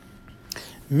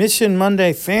Mission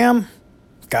Monday fam,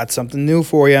 got something new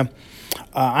for you.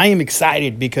 I am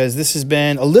excited because this has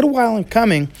been a little while in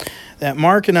coming that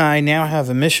Mark and I now have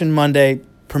a Mission Monday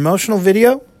promotional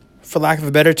video, for lack of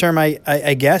a better term, I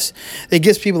guess. It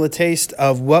gives people a taste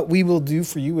of what we will do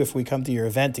for you if we come to your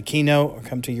event to keynote or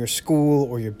come to your school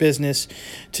or your business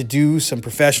to do some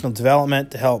professional development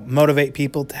to help motivate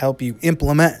people, to help you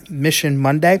implement Mission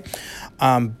Monday.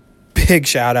 Big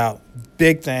shout out.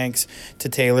 Big thanks to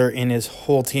Taylor and his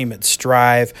whole team at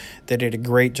Strive. They did a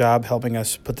great job helping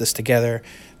us put this together.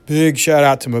 Big shout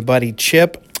out to my buddy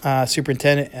Chip,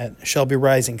 superintendent at Shelby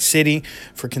Rising City,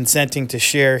 for consenting to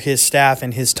share his staff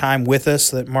and his time with us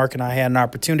so that Mark and I had an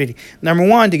opportunity, number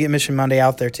one, to get Mission Monday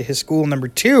out there to his school. Number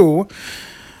two,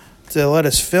 to let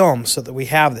us film so that we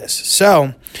have this.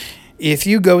 So if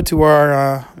you go to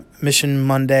our Mission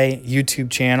Monday YouTube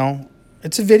channel,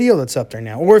 it's a video that's up there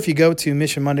now. Or if you go to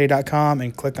missionmonday.com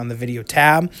and click on the video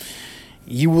tab,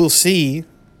 you will see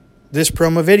this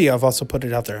promo video. I've also put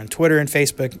it out there on Twitter and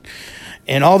Facebook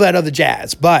and all that other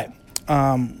jazz. But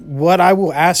what I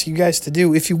will ask you guys to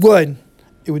do, if you would,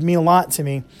 it would mean a lot to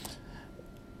me,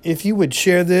 if you would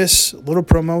share this little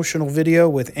promotional video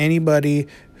with anybody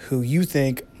who you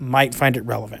think might find it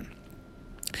relevant.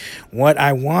 What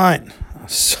I want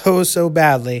so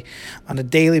badly on a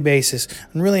daily basis,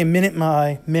 and really a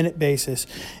minute-by-minute basis,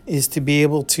 is to be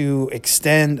able to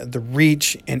extend the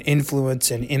reach and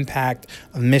influence and impact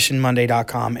of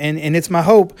missionmonday.com. And it's my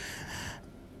hope,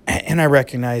 and I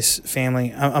recognize,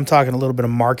 family, I'm talking a little bit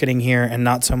of marketing here and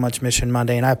not so much Mission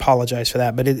Monday, and I apologize for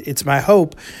that, but it's my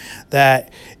hope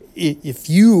that if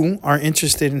you are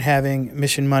interested in having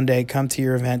Mission Monday come to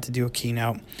your event to do a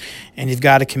keynote, and you've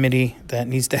got a committee that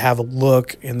needs to have a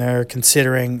look and they're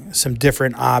considering some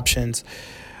different options,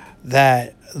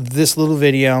 that this little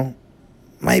video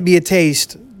might be a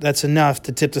taste that's enough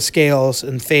to tip the scales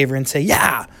in favor and say,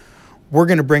 yeah, we're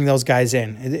going to bring those guys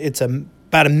in. It's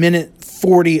about a minute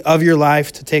 40 of your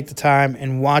life to take the time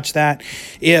and watch that.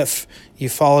 If you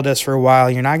followed us for a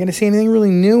while, you're not going to see anything really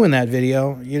new in that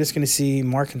video. You're just going to see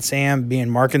Mark and Sam being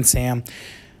Mark and Sam.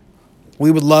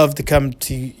 We would love to come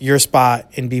to your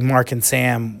spot and be Mark and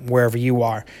Sam wherever you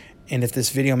are. And if this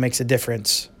video makes a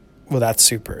difference, well, that's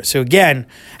super. So again,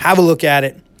 have a look at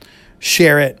it,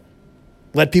 share it,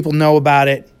 let people know about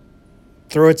it,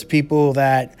 throw it to people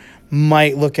that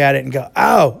might look at it and go,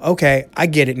 oh, okay, I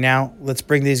get it now. Let's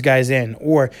bring these guys in.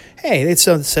 Or, hey, they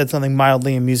said something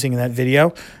mildly amusing in that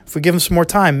video. If we give them some more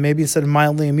time, maybe instead of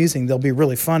mildly amusing, they'll be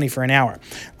really funny for an hour.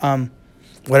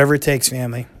 Whatever it takes,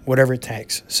 family, whatever it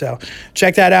takes. So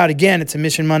check that out. Again, it's at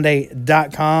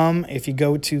missionmonday.com. If you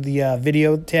go to the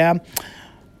video tab,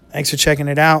 thanks for checking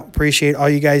it out. Appreciate all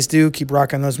you guys do. Keep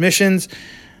rocking those missions.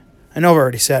 I know I've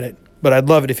already said it, but I'd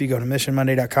love it if you go to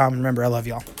missionmonday.com. Remember, I love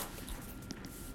y'all.